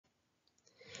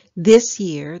This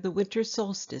year, the winter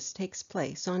solstice takes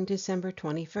place on December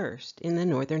 21st in the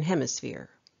Northern Hemisphere.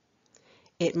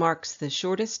 It marks the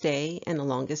shortest day and the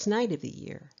longest night of the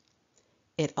year.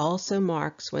 It also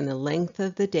marks when the length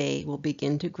of the day will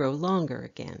begin to grow longer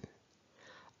again.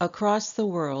 Across the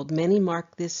world, many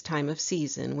mark this time of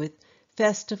season with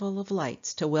Festival of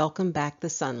Lights to welcome back the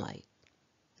sunlight.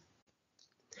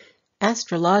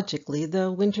 Astrologically,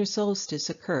 the winter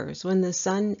solstice occurs when the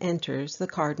sun enters the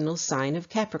cardinal sign of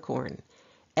Capricorn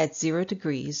at 0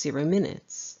 degrees 0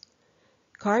 minutes.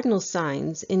 Cardinal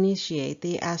signs initiate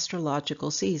the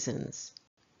astrological seasons.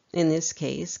 In this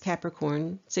case,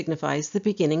 Capricorn signifies the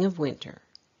beginning of winter.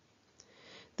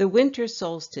 The winter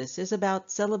solstice is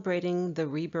about celebrating the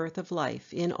rebirth of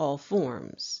life in all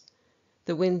forms.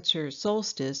 The winter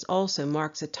solstice also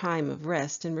marks a time of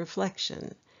rest and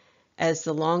reflection, as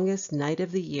the longest night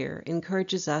of the year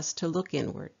encourages us to look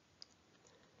inward.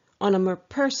 On a more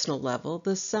personal level,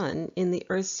 the sun in the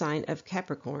earth sign of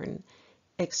Capricorn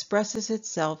expresses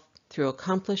itself through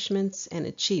accomplishments and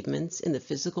achievements in the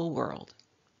physical world.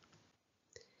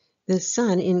 The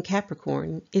sun in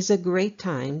Capricorn is a great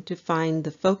time to find the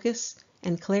focus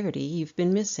and clarity you've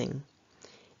been missing.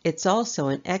 It's also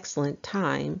an excellent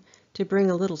time to bring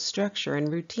a little structure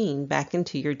and routine back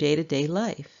into your day-to-day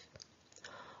life.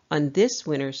 On this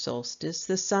winter solstice,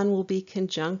 the sun will be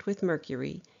conjunct with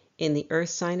Mercury in the earth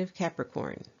sign of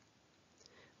Capricorn.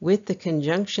 With the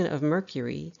conjunction of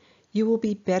Mercury, you will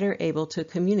be better able to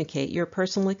communicate your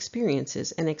personal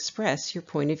experiences and express your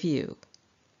point of view.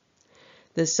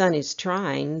 The sun is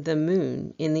trine the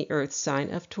moon in the earth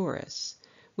sign of Taurus,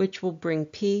 which will bring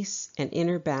peace and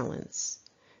inner balance.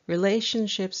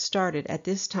 Relationships started at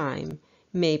this time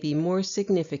may be more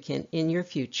significant in your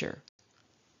future.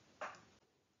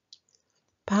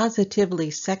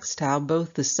 Positively sextile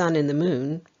both the sun and the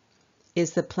moon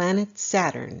is the planet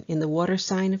Saturn in the water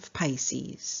sign of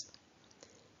Pisces.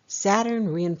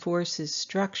 Saturn reinforces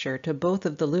structure to both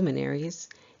of the luminaries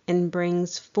and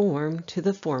brings form to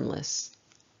the formless.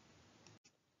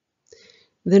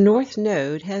 The North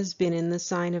Node has been in the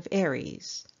sign of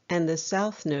Aries and the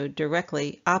South Node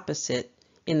directly opposite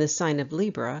in the sign of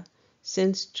Libra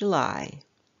since July.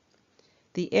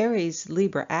 The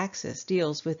Aries-Libra axis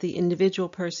deals with the individual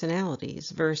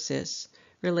personalities versus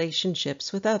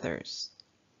relationships with others.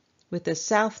 With the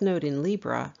South Node in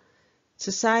Libra,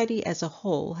 society as a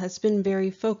whole has been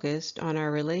very focused on our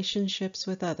relationships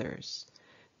with others.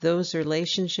 Those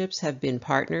relationships have been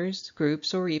partners,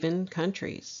 groups, or even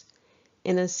countries.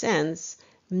 In a sense,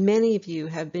 many of you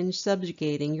have been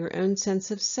subjugating your own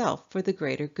sense of self for the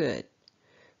greater good.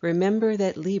 Remember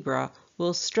that Libra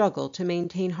will struggle to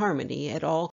maintain harmony at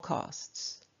all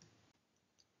costs.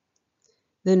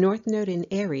 The North Node in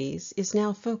Aries is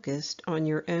now focused on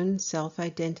your own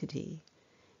self-identity.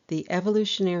 The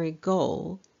evolutionary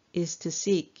goal is to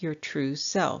seek your true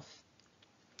self.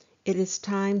 It is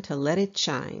time to let it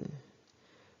shine.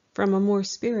 From a more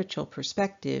spiritual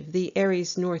perspective, the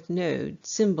Aries North Node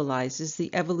symbolizes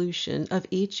the evolution of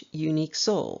each unique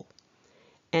soul,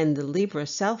 and the Libra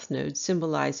South Node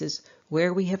symbolizes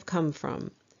where we have come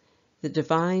from, the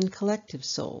divine collective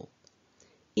soul.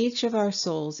 Each of our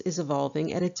souls is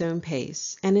evolving at its own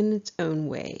pace and in its own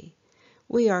way.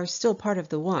 We are still part of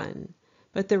the one,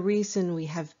 but the reason we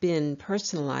have been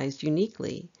personalized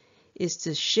uniquely is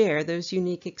to share those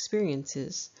unique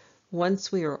experiences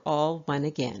once we are all one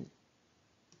again.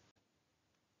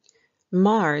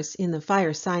 Mars in the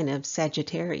fire sign of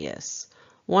Sagittarius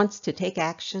wants to take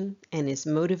action and is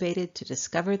motivated to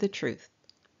discover the truth.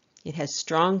 It has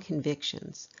strong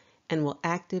convictions and will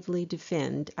actively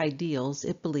defend ideals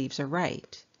it believes are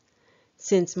right.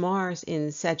 Since Mars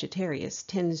in Sagittarius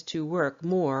tends to work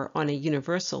more on a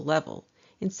universal level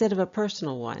instead of a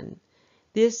personal one,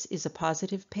 this is a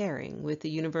positive pairing with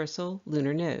the universal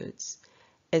lunar nodes,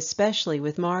 especially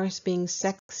with Mars being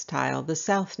sextile the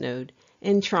South Node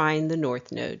and trine the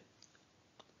North Node.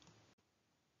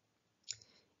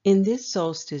 In this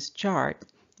solstice chart,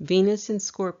 Venus in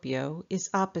Scorpio is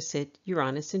opposite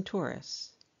Uranus in Taurus.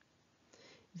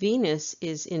 Venus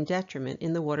is in detriment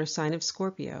in the water sign of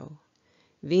Scorpio.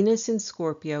 Venus in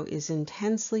Scorpio is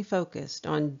intensely focused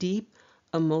on deep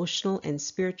emotional and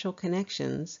spiritual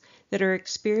connections that are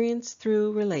experienced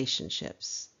through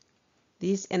relationships.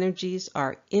 These energies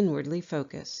are inwardly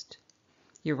focused.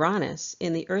 Uranus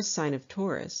in the earth sign of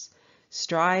Taurus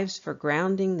strives for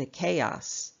grounding the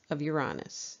chaos of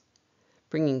Uranus,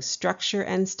 bringing structure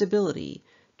and stability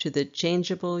to the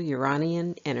changeable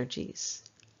Uranian energies.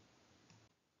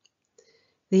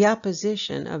 The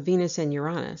opposition of Venus and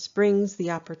Uranus brings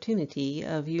the opportunity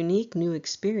of unique new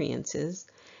experiences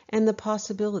and the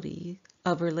possibility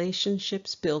of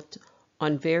relationships built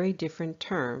on very different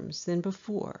terms than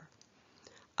before.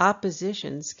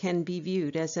 Oppositions can be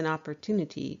viewed as an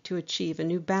opportunity to achieve a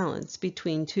new balance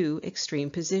between two extreme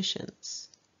positions.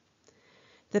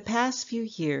 The past few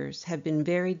years have been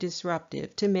very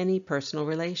disruptive to many personal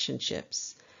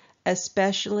relationships,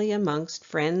 especially amongst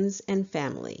friends and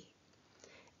family.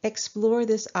 Explore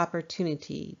this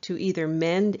opportunity to either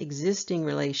mend existing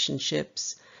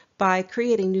relationships by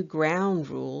creating new ground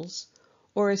rules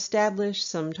or establish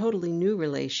some totally new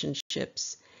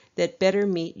relationships that better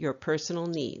meet your personal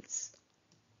needs.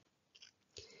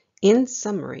 In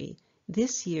summary,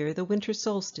 this year the winter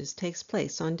solstice takes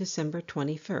place on December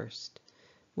 21st,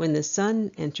 when the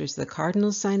Sun enters the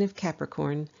cardinal sign of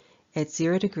Capricorn at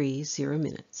 0 degrees 0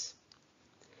 minutes.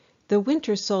 The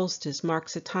winter solstice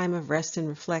marks a time of rest and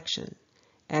reflection,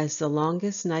 as the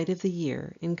longest night of the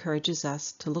year encourages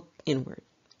us to look inward.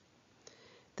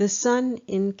 The Sun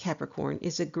in Capricorn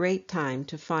is a great time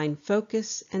to find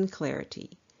focus and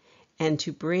clarity, and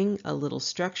to bring a little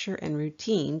structure and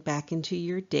routine back into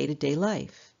your day-to-day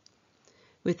life.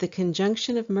 With the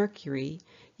conjunction of Mercury,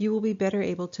 you will be better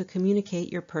able to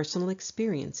communicate your personal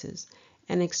experiences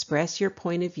and express your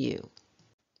point of view.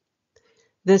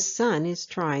 The Sun is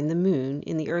trine the Moon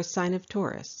in the Earth sign of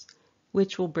Taurus,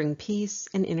 which will bring peace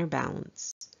and inner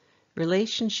balance.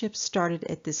 Relationships started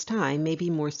at this time may be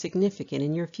more significant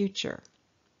in your future.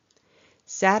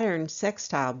 Saturn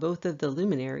sextile both of the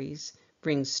luminaries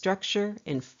brings structure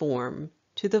and form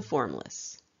to the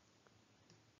formless.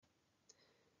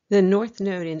 The North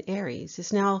Node in Aries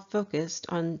is now focused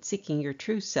on seeking your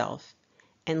true self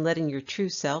and letting your true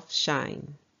self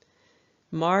shine.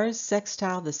 Mars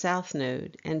sextile the South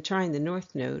Node and trine the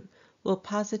North Node will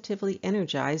positively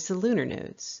energize the lunar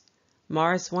nodes.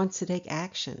 Mars wants to take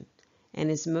action and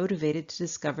is motivated to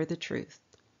discover the truth.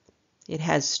 It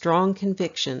has strong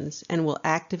convictions and will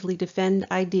actively defend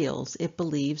ideals it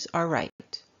believes are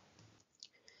right.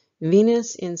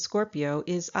 Venus in Scorpio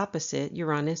is opposite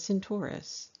Uranus in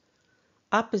Taurus.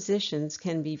 Oppositions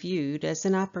can be viewed as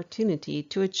an opportunity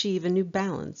to achieve a new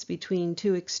balance between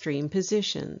two extreme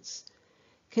positions.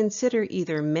 Consider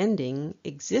either mending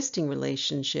existing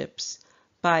relationships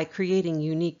by creating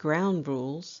unique ground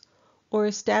rules, or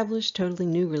establish totally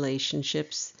new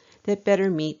relationships that better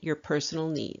meet your personal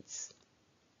needs.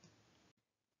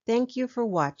 Thank you for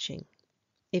watching.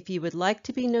 If you would like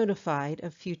to be notified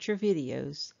of future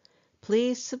videos,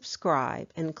 please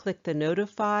subscribe and click the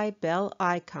notify bell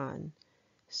icon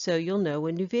so you'll know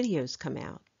when new videos come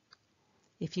out.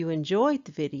 If you enjoyed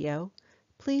the video,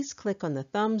 please click on the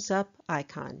thumbs up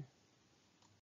icon.